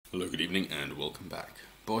Hello, good evening, and welcome back.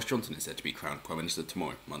 Boris Johnson is said to be crowned Prime Minister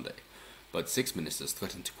tomorrow, Monday, but 6 ministers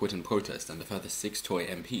threatened to quit in protest, and a further 6 Tory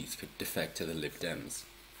MPs could defect to the Lib Dems.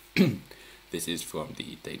 This is from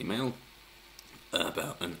the Daily Mail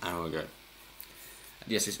about an hour ago.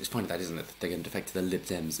 And yes, it's funny that, isn't it? They're going to defect to the Lib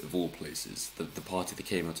Dems of all places, the party that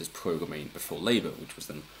came out as pro-Remain before Labour, which was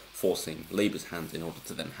then forcing Labour's hand in order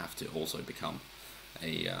to then have to also become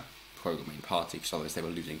a pro-Remain party, because otherwise they were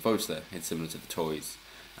losing votes there. It's similar to the Tories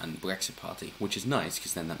and Brexit Party, which is nice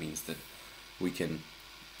because then that means that we can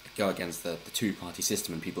go against the two-party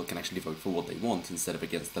system and people can actually vote for what they want instead of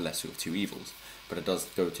against the lesser of two evils. But it does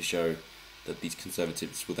go to show that these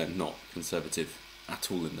Conservatives were then not Conservative at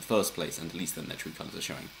all in the first place, and at least then their true colours are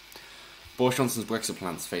showing. Boris Johnson's Brexit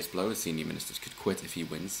plans face blow as senior ministers could quit if he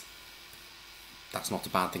wins. That's not a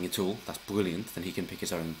bad thing at all. That's brilliant. Then he can pick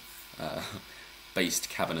his own based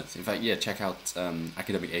cabinet. In fact, yeah, check out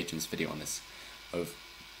Academic Agent's video on this, of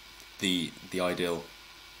the ideal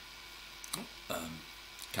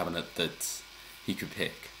cabinet that he could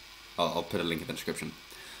pick. I'll put a link in the description.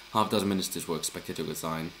 Half a dozen ministers were expected to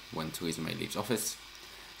resign when Theresa May leaves office.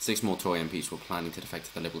 6 more Tory MPs were planning to defect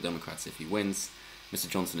to the Liberal Democrats if he wins. Mr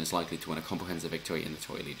Johnson is likely to win a comprehensive victory in the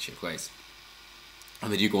Tory leadership race.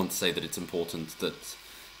 And they do go on to say that it's important that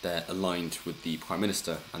they're aligned with the Prime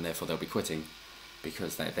Minister, and therefore they'll be quitting,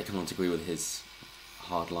 because they cannot agree with his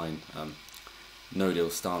hardline no-deal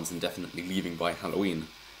stance and definitely leaving by Halloween,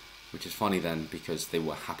 which is funny then because they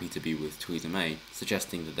were happy to be with Theresa May,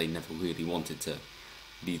 suggesting that they never really wanted to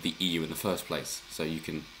leave the EU in the first place. So you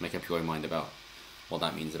can make up your own mind about what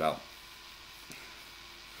that means about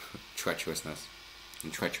treacherousness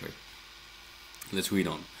and treachery. Let's read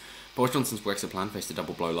on. Boris Johnson's Brexit plan faced a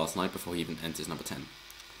double blow last night before he even enters number 10.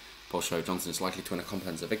 Polls show Johnson is likely to win a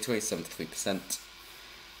comprehensive victory, 73%.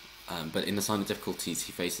 But in the sign of difficulties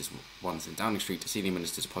he faces once in Downing Street, senior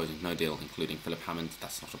ministers opposing no deal, including Philip Hammond,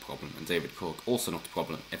 that's not a problem, and David Cork, also not a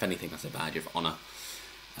problem. If anything, that's a badge of honour.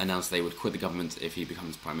 Announced they would quit the government if he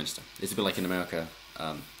becomes Prime Minister. It's a bit like in America,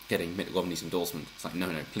 getting Mitt Romney's endorsement. It's like, no,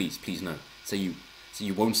 please no. So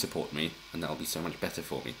you won't support me, and that'll be so much better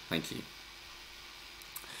for me. Thank you.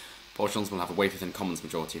 Boris Johnson will have a wafer-thin Commons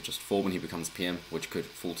majority of just 4 when he becomes PM, which could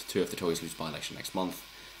fall to 2 if the Tories lose by-election next month.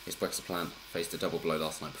 His Brexit plan faced a double blow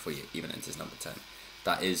last night before he even enters number 10.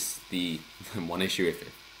 That is the one issue.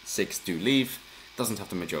 If 6 do leave, it doesn't have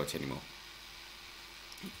the majority anymore.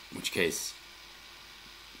 In which case,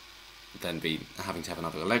 then be having to have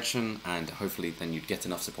another election, and hopefully then you'd get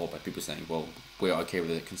enough support by people saying, well, we're okay with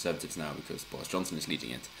the Conservatives now because Boris Johnson is leading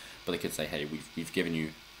it. But they could say, hey, we've given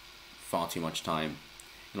you far too much time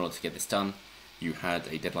in order to get this done. You had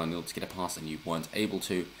a deadline in order to get it passed and you weren't able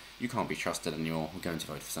to. You can't be trusted anymore. We're going to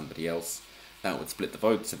vote for somebody else. That would split the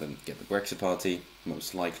vote to then get the Brexit Party,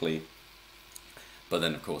 most likely. But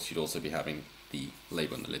then, of course, you'd also be having the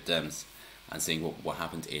Labour and the Lib Dems, and seeing what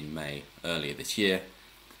happened in May earlier this year.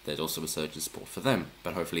 There's also a surge in support for them,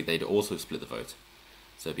 but hopefully they'd also split the vote.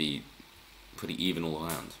 So it'd be pretty even all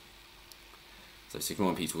around. So 6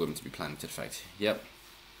 more MPs were going to be planning to defect. Yep.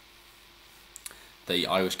 The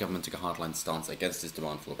Irish government took a hardline stance against his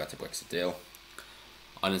demand for a better Brexit deal.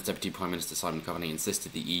 Ireland's Deputy Prime Minister Simon Coveney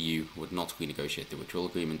insisted the EU would not renegotiate the withdrawal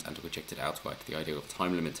agreement and rejected outright the idea of a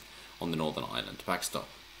time limit on the Northern Ireland backstop.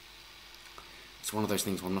 It's one of those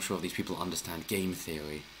things where I'm not sure if these people understand game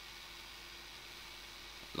theory.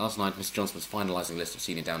 Last night, Mr Johnson was finalising a list of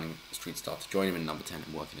senior Downing Street staff to join him in number 10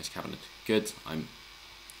 and work in his cabinet. Good, I'm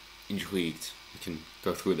intrigued. We can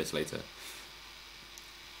go through this later.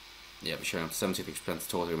 Yeah, we're showing up to 76% of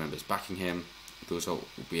Tory members backing him. The result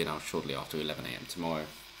will be announced shortly after 11 AM tomorrow.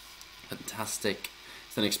 Fantastic.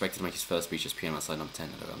 He's then expected to make his first speech as PM outside number 10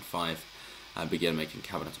 at around 5 and begin making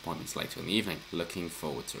cabinet appointments later in the evening. Looking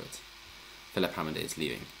forward to it. Philip Hammond is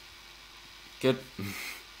leaving. Good.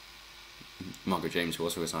 Margaret James, who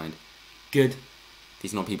also resigned. Good.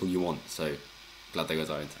 These are not people you want, so glad they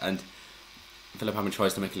resigned. And Philip Hammond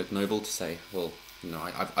tries to make it look noble, to say, well, you know,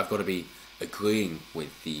 I've got to be agreeing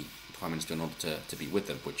with the Prime Minister in order to be with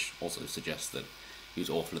them, which also suggests that he was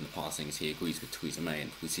awful in the past, things he agrees with Theresa May,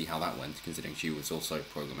 and we see how that went, considering she was also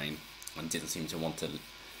pro-Remain and didn't seem to want to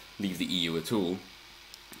leave the EU at all.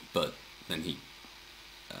 But then he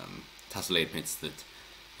tacitly admits that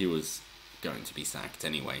he was going to be sacked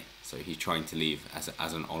anyway, so he's trying to leave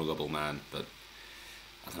as an honourable man, but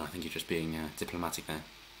I don't know, I think he's just being diplomatic there.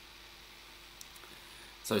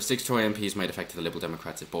 So 6 Tory MPs made effect to the Liberal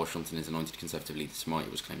Democrats if Boris Johnson is anointed Conservative leader tomorrow,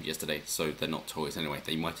 it was claimed yesterday, so they're not Tories anyway,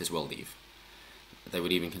 they might as well leave. They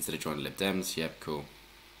would even consider joining Lib Dems, yep, cool.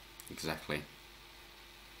 Exactly.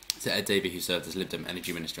 So Ed Davey, who served as Lib Dem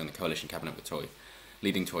Energy Minister in the coalition cabinet with Tory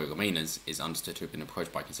leading Tory Remainers is understood to have been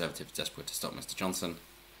approached by Conservatives desperate to stop Mr Johnson.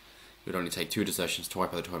 It would only take 2 desertions to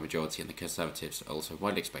wipe out the Tory majority, and the Conservatives are also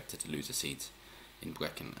widely expected to lose a seat in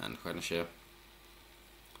Brecon and Renfrewshire.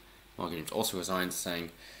 Margaret also resigned, saying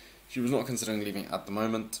she was not considering leaving at the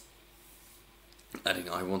moment, adding,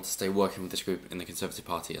 "I want to stay working with this group in the Conservative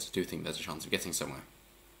Party as I do think there's a chance of getting somewhere."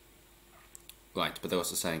 Right, but they're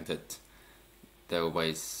also saying that there are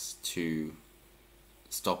ways to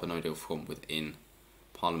stop a no deal from within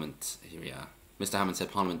Parliament. Here we are. Mr Hammond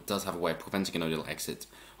said Parliament does have a way of preventing a no deal exit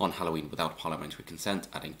on Halloween without parliamentary consent,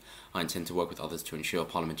 adding, "I intend to work with others to ensure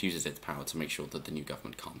Parliament uses its power to make sure that the new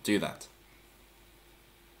government can't do that."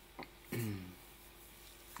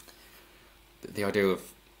 The idea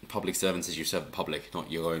of public servants is you serve the public,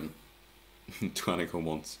 not your own tyrannical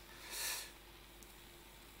wants.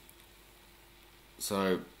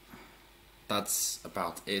 So that's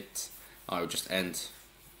about it. I would just end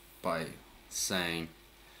by saying,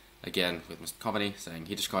 again, with Mr Coveney, saying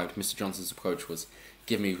he described Mr Johnson's approach was,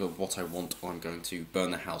 "Give me what I want or I'm going to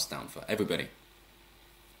burn the house down for everybody."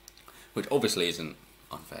 Which obviously is an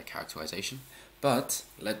unfair characterisation, but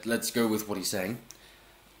let's go with what he's saying.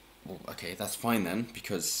 Well, okay, that's fine then,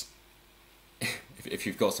 because if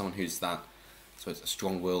you've got someone who's that, I suppose,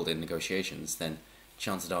 strong-willed in negotiations, then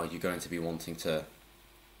chances are you're going to be wanting to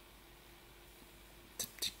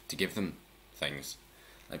give them things.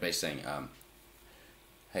 Like basically saying,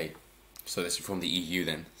 hey, so this is from the EU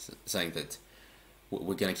then, saying that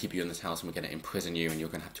we're going to keep you in this house and we're going to imprison you and you're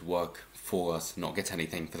going to have to work for us, not get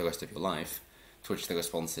anything for the rest of your life. To which the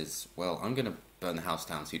response is, well, I'm going to burn the house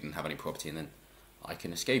down so you don't have any property, and then I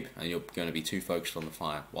can escape, and you're going to be too focused on the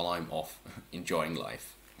fire while I'm off enjoying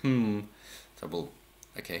life. So, well,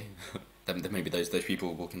 okay, then maybe those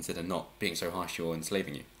people will consider not being so harsh or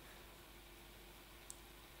enslaving you.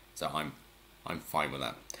 So I'm fine with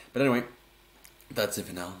that. But anyway, that's it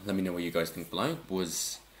for now. Let me know what you guys think below.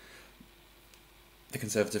 Was the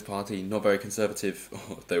Conservative Party not very conservative,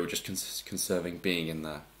 or they were just conserving being in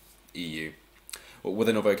the EU? Or were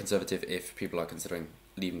they not very conservative if people are considering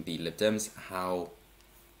leaving the Lib Dems? How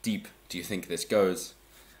deep do you think this goes?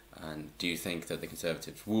 And do you think that the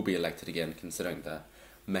Conservatives will be elected again, considering the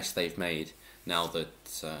mess they've made now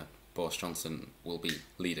that Boris Johnson will be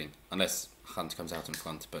leading? Unless Hunt comes out in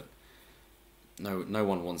front, but no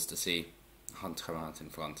one wants to see Hunt come out in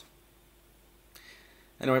front.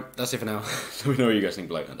 Anyway, that's it for now. Let me know what you guys think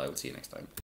below, and I will see you next time.